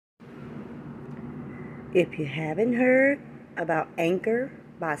If you haven't heard about Anchor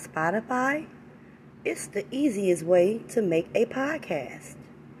by Spotify, it's the easiest way to make a podcast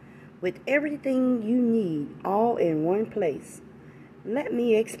with everything you need all in one place. Let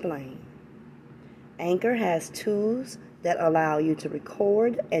me explain. Anchor has tools that allow you to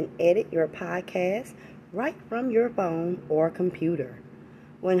record and edit your podcast right from your phone or computer.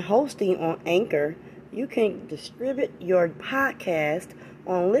 When hosting on Anchor, you can distribute your podcast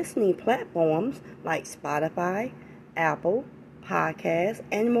on listening platforms like Spotify, Apple Podcasts,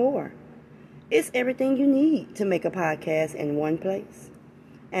 and more. It's everything you need to make a podcast in one place.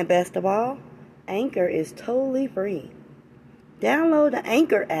 And best of all, Anchor is totally free. Download the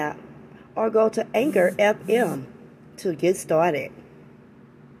Anchor app or go to Anchor FM to get started.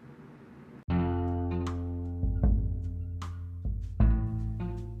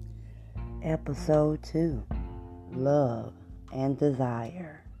 Episode 2, Love and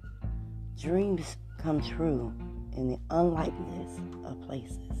Desire. Dreams come true in the unlikeness of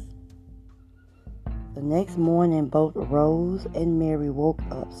places. The next morning, both Rose and Mary woke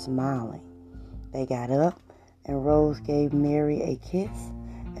up smiling. They got up, and Rose gave Mary a kiss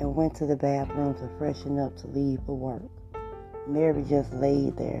and went to the bathroom to freshen up to leave for work. Mary just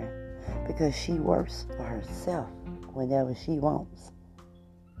laid there because she works for herself whenever she wants.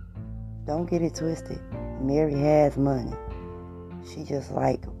 Don't get it twisted. Mary has money. She just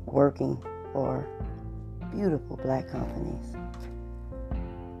like working for beautiful black companies.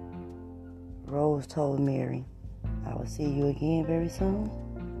 Rose told Mary, "I will see you again very soon."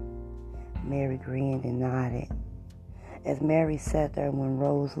 Mary grinned and nodded. As Mary sat there when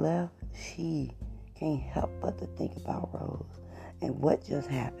Rose left, she can't help but to think about Rose and what just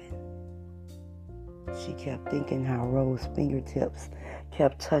happened. She kept thinking how Rose's fingertips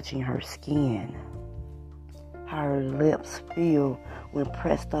kept touching her skin, how her lips feel when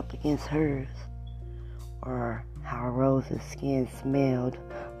pressed up against hers, or how Rose's skin smelled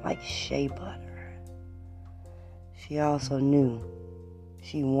like shea butter. She also knew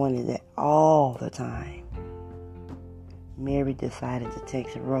she wanted it all the time. Mary decided to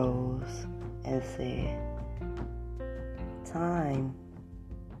text Rose and said, "Time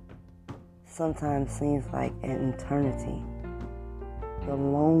sometimes seems like an eternity. The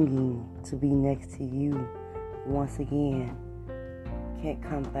longing to be next to you once again can't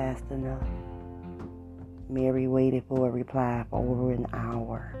come fast enough." Mary waited for a reply for over an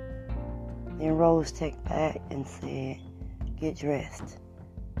hour. Then Rose texted back and said, "Get dressed.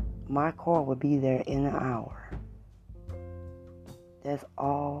 My car will be there in an hour." That's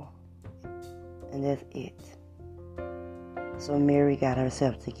all, and that's it. So Mary got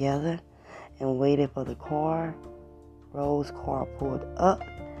herself together and waited for the car. Rose's car pulled up,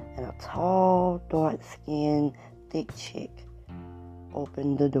 and a tall, dark-skinned, thick chick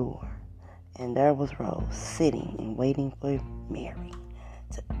opened the door. And there was Rose sitting and waiting for Mary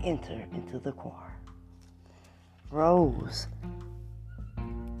to enter into the car. Rose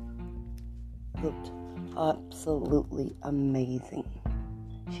looked absolutely amazing.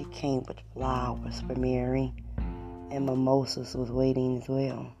 She came with flowers for Mary, and mimosas was waiting as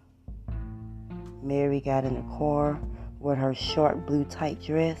well. Mary got in the car with her short blue tight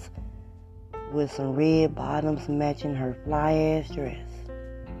dress with some red bottoms matching her fly-ass dress,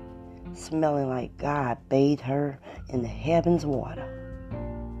 smelling like God bathed her in the heavens water.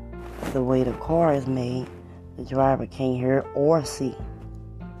 The way the car is made, the driver can't hear or see,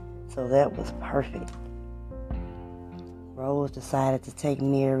 so that was perfect. Rose decided to take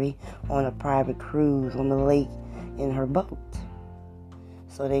Mary on a private cruise on the lake in her boat,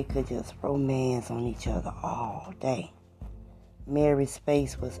 so they could just romance on each other all day. Mary's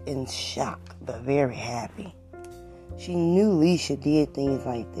face was in shock, but very happy. She knew Leisha did things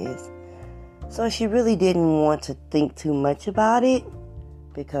like this, so she really didn't want to think too much about it,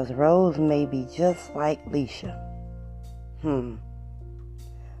 because Rose may be just like Leisha.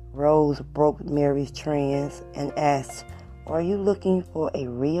 Rose broke Mary's trance and asked, "Are you looking for a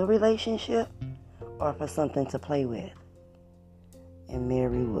real relationship or for something to play with?" And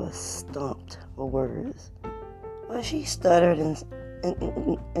Mary was stumped for words. But she stuttered and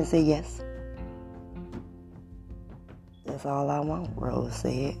said yes. "That's all I want," Rose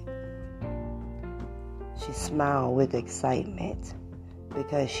said. She smiled with excitement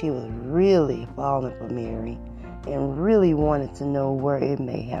because she was really falling for Mary and really wanted to know where it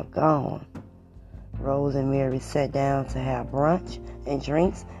may have gone. Rose and Mary sat down to have brunch and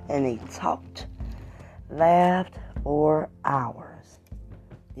drinks, and they talked, laughed for hours.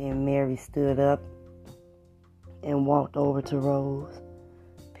 Then Mary stood up and walked over to Rose,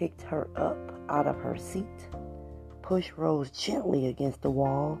 picked her up out of her seat, pushed Rose gently against the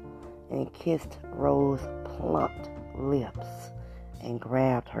wall, and kissed Rose's plump lips and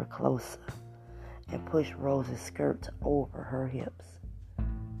grabbed her closer and pushed Rose's skirt over her hips.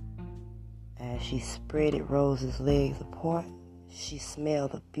 As she spreaded Rose's legs apart, she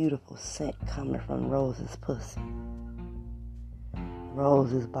smelled a beautiful scent coming from Rose's pussy.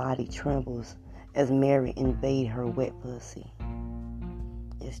 Rose's body trembles as Mary invade her wet pussy.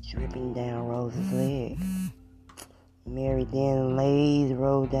 It's dripping down Rose's leg. Mary then lays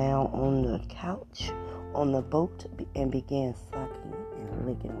Rose down on the couch on the boat and began sucking and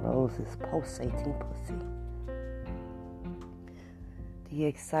licking Rose's pulsating pussy. The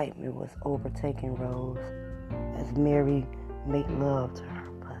excitement was overtaking Rose as Mary made love to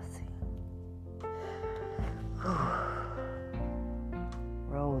her pussy.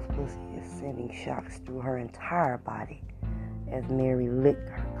 Rose's pussy is sending shocks through her entire body as Mary licked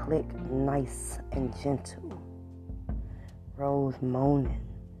her clit nice and gentle. Rose moaning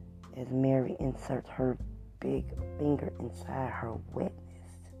as Mary inserts her big finger inside her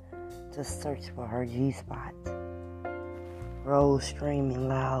wetness to search for her G-spot. Rose screaming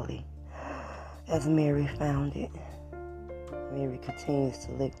loudly as Mary found it. Mary continues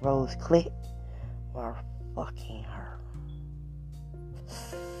to lick Rose's clit while fucking her.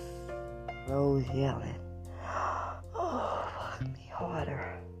 Rose yelling, "Oh, fuck me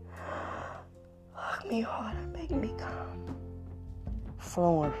harder. Fuck me harder, make me come."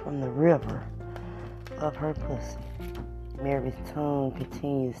 Flowing from the river of her pussy. Mary's tongue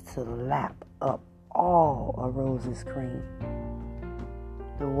continues to lap up all of Rose's cream.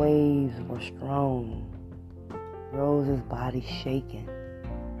 The waves were strong. Rose's body shaking,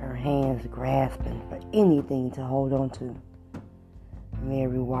 her hands grasping for anything to hold on to.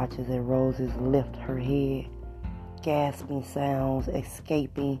 Mary watches as Roses lift her head, gasping sounds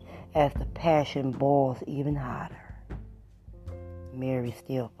escaping as the passion boils even hotter. Mary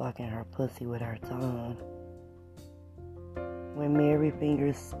still fucking her pussy with her tongue. When Mary's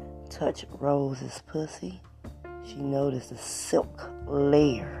fingers touched Rose's pussy, she noticed a silk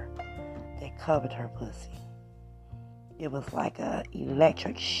layer that covered her pussy. It was like an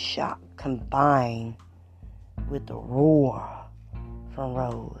electric shock combined with the roar from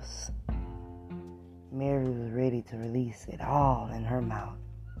Rose. Mary was ready to release it all in her mouth.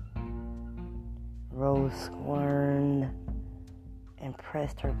 Rose squirmed and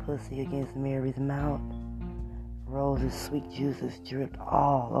pressed her pussy against Mary's mouth. Rose's sweet juices dripped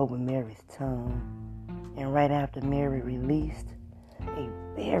all over Mary's tongue. And right after Mary released a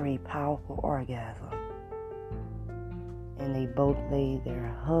very powerful orgasm, and they both laid there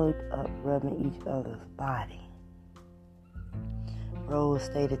hugged up, rubbing each other's body. Rose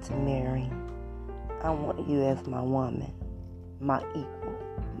stated to Mary, "I want you as my woman, my equal,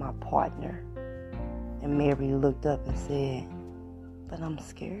 my partner." And Mary looked up and said, "But I'm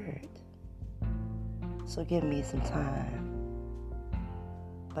scared. So give me some time."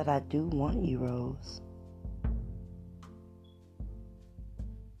 "But I do want you, Rose."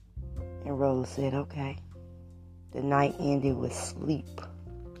 And Rose said, "Okay." The night ended with sleep.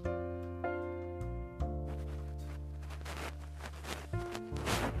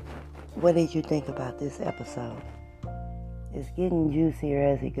 What did you think about this episode? It's getting juicier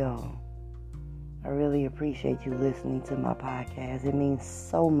as it goes. I really appreciate you listening to my podcast. It means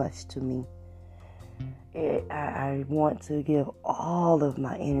so much to me. I want to give all of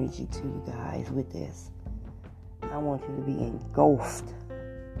my energy to you guys with this. I want you to be engulfed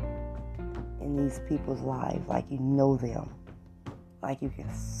in these people's lives like you know them, like you can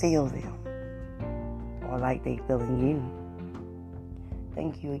feel them, or like they feeling you.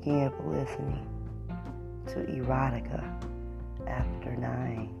 Thank you again for listening to Erotica After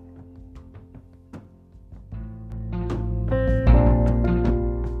 9.